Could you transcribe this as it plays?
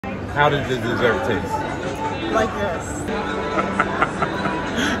How did the dessert taste? Like this.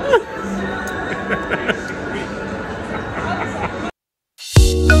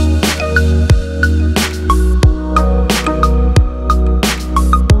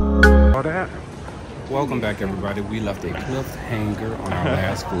 Welcome back, everybody. We left a cliffhanger on our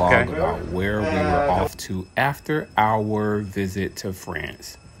last vlog about where we were off to after our visit to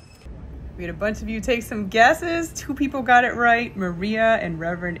France. We had a bunch of you take some guesses. 2 people got it right. Maria and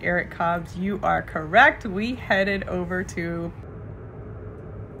Reverend Eric Cobbs. You are correct. We headed over to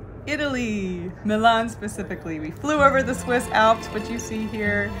Italy, Milan specifically. We flew over the Swiss Alps, which you see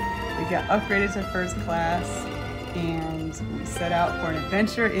here. We got upgraded to first class and we set out for an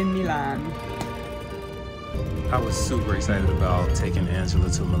adventure in Milan. I was super excited about taking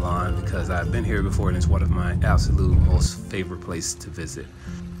Angela to Milan because I've been here before and it's one of my absolute most favorite places to visit.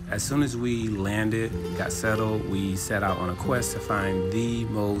 As soon as we landed, got settled, we set out on a quest to find the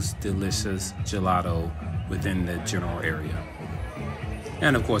most delicious gelato within the general area.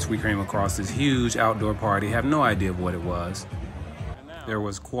 And of course, we came across this huge outdoor party, have no idea of what it was. There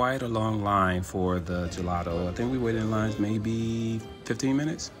was quite a long line for the gelato. I think we waited in lines maybe 15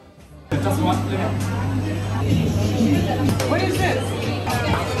 minutes. What is this?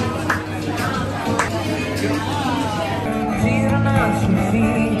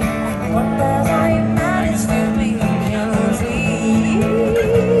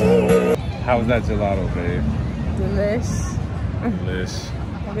 How was that gelato, babe? Delish. Delish.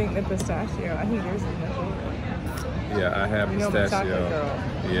 I think the pistachio. I think yours is my favorite. Yeah, I have You know I'm a chocolate pistachio. girl.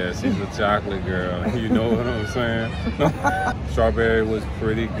 Yeah, she's a chocolate girl. You know what I'm saying? Strawberry was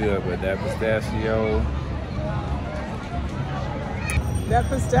pretty good, but that pistachio. That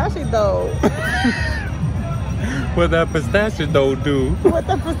pistachio though. What that pistachio though do? What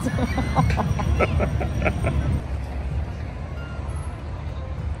the pistachio?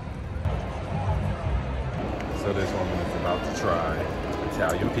 So this woman is about to try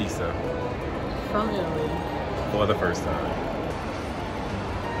Italian pizza From Italy. for the first time.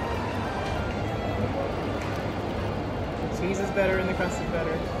 Cheese is better and the crust is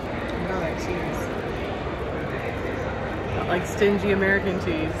better. I know that cheese. Not like stingy American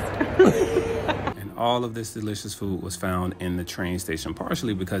cheese. And all of this delicious food was found in the train station,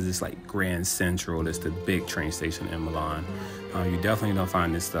 partially because it's like Grand Central. It's the big train station in Milan. You definitely don't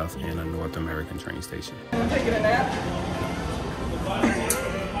find this stuff in a North American train station. Taking a nap?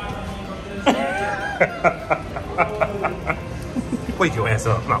 Wake your ass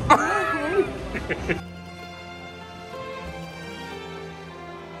up. No.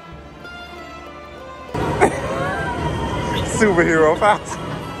 Superhero fast.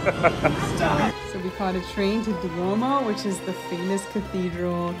 So we caught a train to Duomo, which is the famous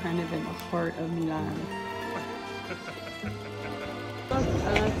cathedral kind of in the heart of Milan.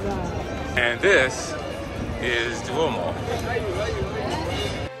 And this is Duomo.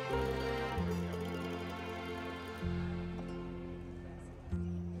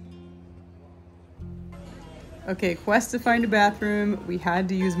 Okay, quest to find a bathroom. We had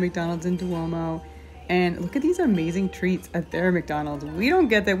to use McDonald's in Duomo. And look at these amazing treats at their McDonald's. We don't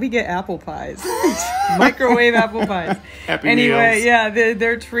get that. We get apple pies. Microwave apple pies. Happy anyway, meals. yeah,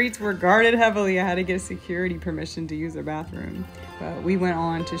 their treats were guarded heavily. I had to get security permission to use their bathroom. But we went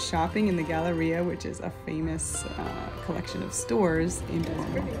on to shopping in the Galleria, which is a famous collection of stores in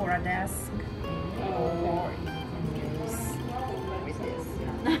Duomo. For a desk, or you can use with this.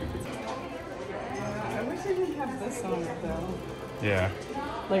 I wish I didn't have this on it though. Yeah.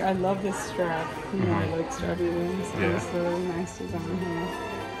 Like, I love this strap. You know, I like strappy rings. Yeah. It's really nice design here.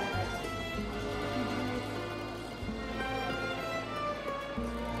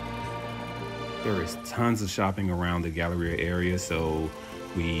 There is tons of shopping around the Galleria area, so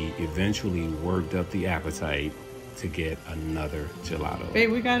we eventually worked up the appetite to get another gelato.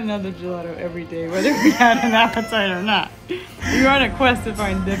 Babe, we got another gelato every day, whether we had an appetite or not. We were on a quest to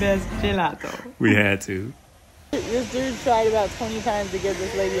find the best gelato. We had to. This dude tried about 20 times to give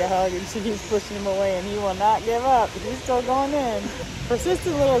this lady a hug, and she keeps pushing him away, and he will not give up. He's still going in.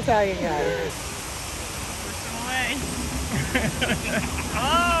 Persistent little Italian guy. Push him away.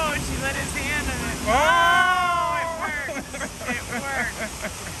 Oh, she let his hand on it. Oh, it worked. It worked.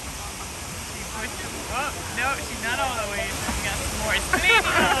 She pushed him. Oh, no, she's not all the way. She got some more. Sweetie,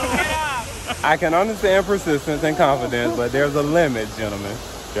 get off. I can understand persistence and confidence, but there's a limit, gentlemen.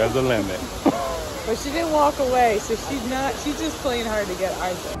 There's a limit. But she didn't walk away, so she's just playing hard to get our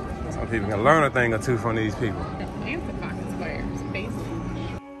thing. Some people can learn a thing or two from these people. And the pocket squares,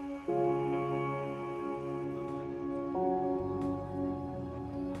 basically.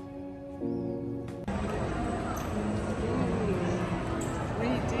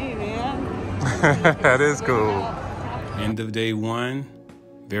 That is cool. End of day one,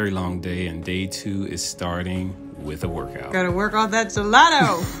 very long day, and day two is starting with a workout. Gotta work on that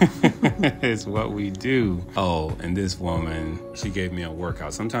gelato. It's what we do. Oh, and this woman, she gave me a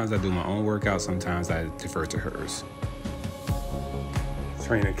workout. Sometimes I do my own workout, sometimes I defer to hers.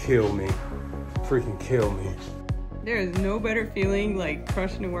 Trainer kill me. Freaking kill me. There is no better feeling like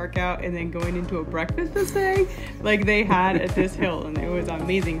crushing a workout and then going into a breakfast buffet like they had at this hill, and it was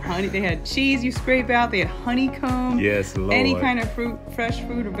amazing. Honey, they had cheese you scrape out, they had honeycomb, yes, Lord. Any kind of fruit, fresh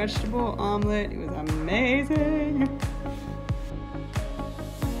fruit or vegetable omelet. It was amazing.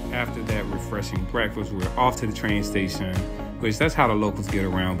 After that refreshing breakfast, we were off to the train station, which that's how the locals get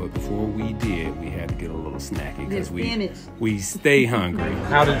around. But before we did, we had to get a little snacky because we stay hungry.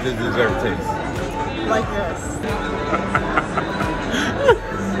 How did the dessert taste? Like this.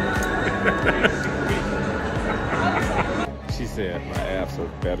 She said my abs are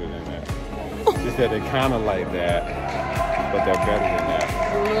better than that. She said they're kind of like that, but they're better than that.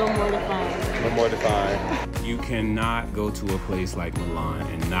 A little more defined. A little more defined. You cannot go to a place like Milan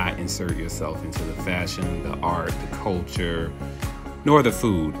and not insert yourself into the fashion, the art, the culture, nor the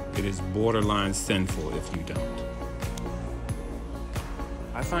food. It is borderline sinful if you don't.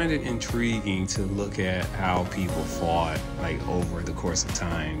 I find it intriguing to look at how people fought like over the course of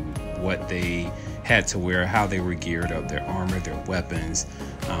time, what they had to wear, how they were geared up, their armor, their weapons.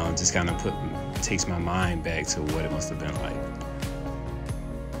 Just kind of takes my mind back to what it must have been like.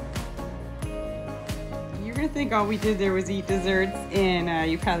 You're gonna think all we did there was eat desserts,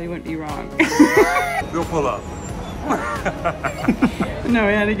 and you probably wouldn't be wrong. We'll pull up. No,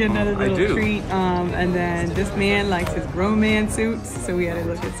 we had to get another little treat. And then this man likes his grown man suits, so we had to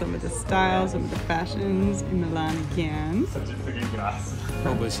look at some of the styles, some of the fashions in Milan again.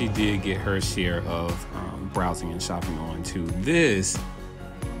 Oh, but she did get her share of browsing and shopping on too. This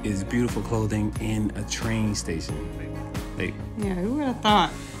is beautiful clothing in a train station. Yeah, who would have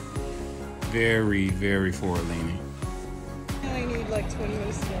thought? Very, very forward-leaning. I need like 20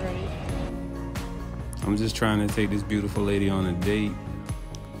 minutes to get ready. I'm just trying to take this beautiful lady on a date.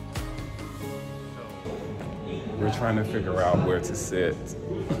 We're trying to figure out where to sit.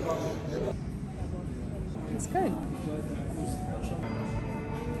 It's good.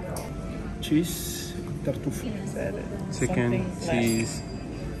 Cheese, tartuffe. Chicken, cheese.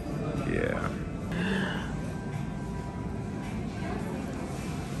 Yeah.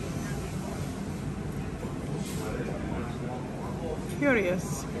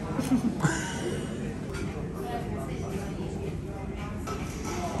 Curious.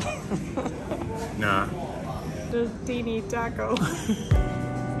 Nah. Just teeny taco.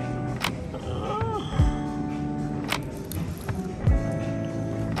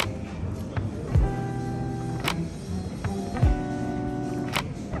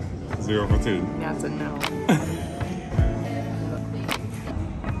 Zero for two. That's a no.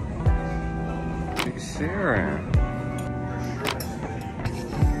 Sharon.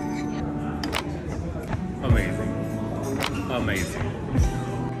 Amazing. Amazing.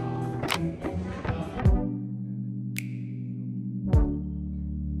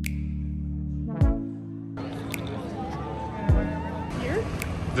 Here?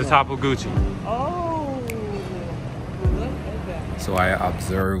 The top of Gucci. Oh, look at that. So I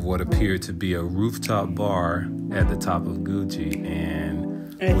observed what appeared to be a rooftop bar at the top of Gucci,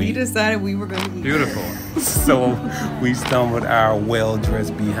 and we decided we were going to eat. Beautiful. So we stumbled our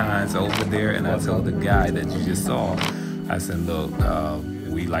well-dressed behinds over there, and I told the guy that you just saw, I said, look,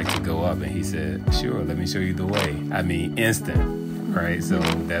 we like to go up, and he said, sure, let me show you the way. I mean, instant, right? So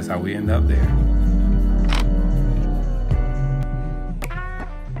that's how we end up there.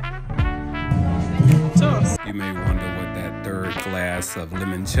 You may wonder what that third glass of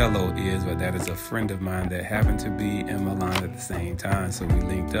limoncello is, but that is a friend of mine that happened to be in Milan at the same time. So we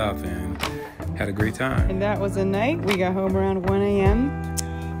linked up and had a great time. And that was the night. We got home around 1 a.m.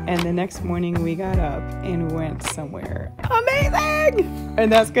 And the next morning we got up and went somewhere amazing. And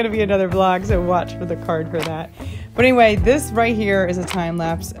that's going to be another vlog, so watch for the card for that. But anyway, this right here is a time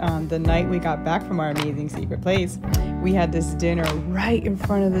lapse. The night we got back from our amazing secret place, we had this dinner right in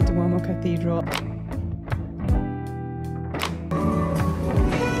front of the Duomo Cathedral.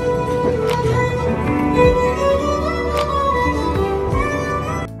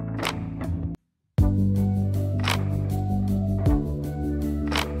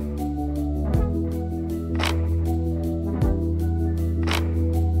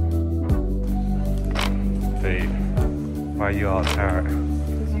 Why you all tired?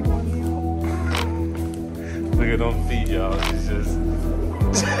 Look at them feet, y'all. She's just...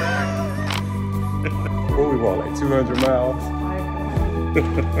 What we walk, like 200 miles?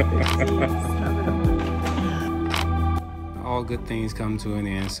 All good things come to an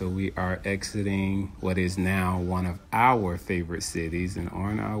end, so we are exiting what is now one of our favorite cities and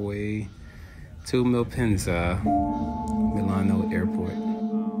on our way to Milano Airport.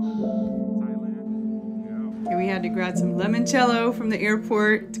 We had to grab some limoncello from the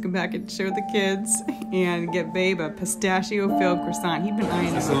airport to come back and show the kids and get Babe a pistachio-filled croissant. He'd been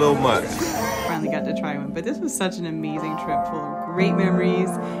eyeing It's them a little much. Finally got to try one. But this was such an amazing trip full of great memories,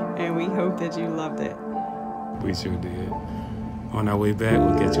 and we hope that you loved it. We sure did. On our way back,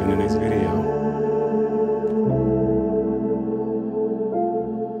 we'll catch you in the next video.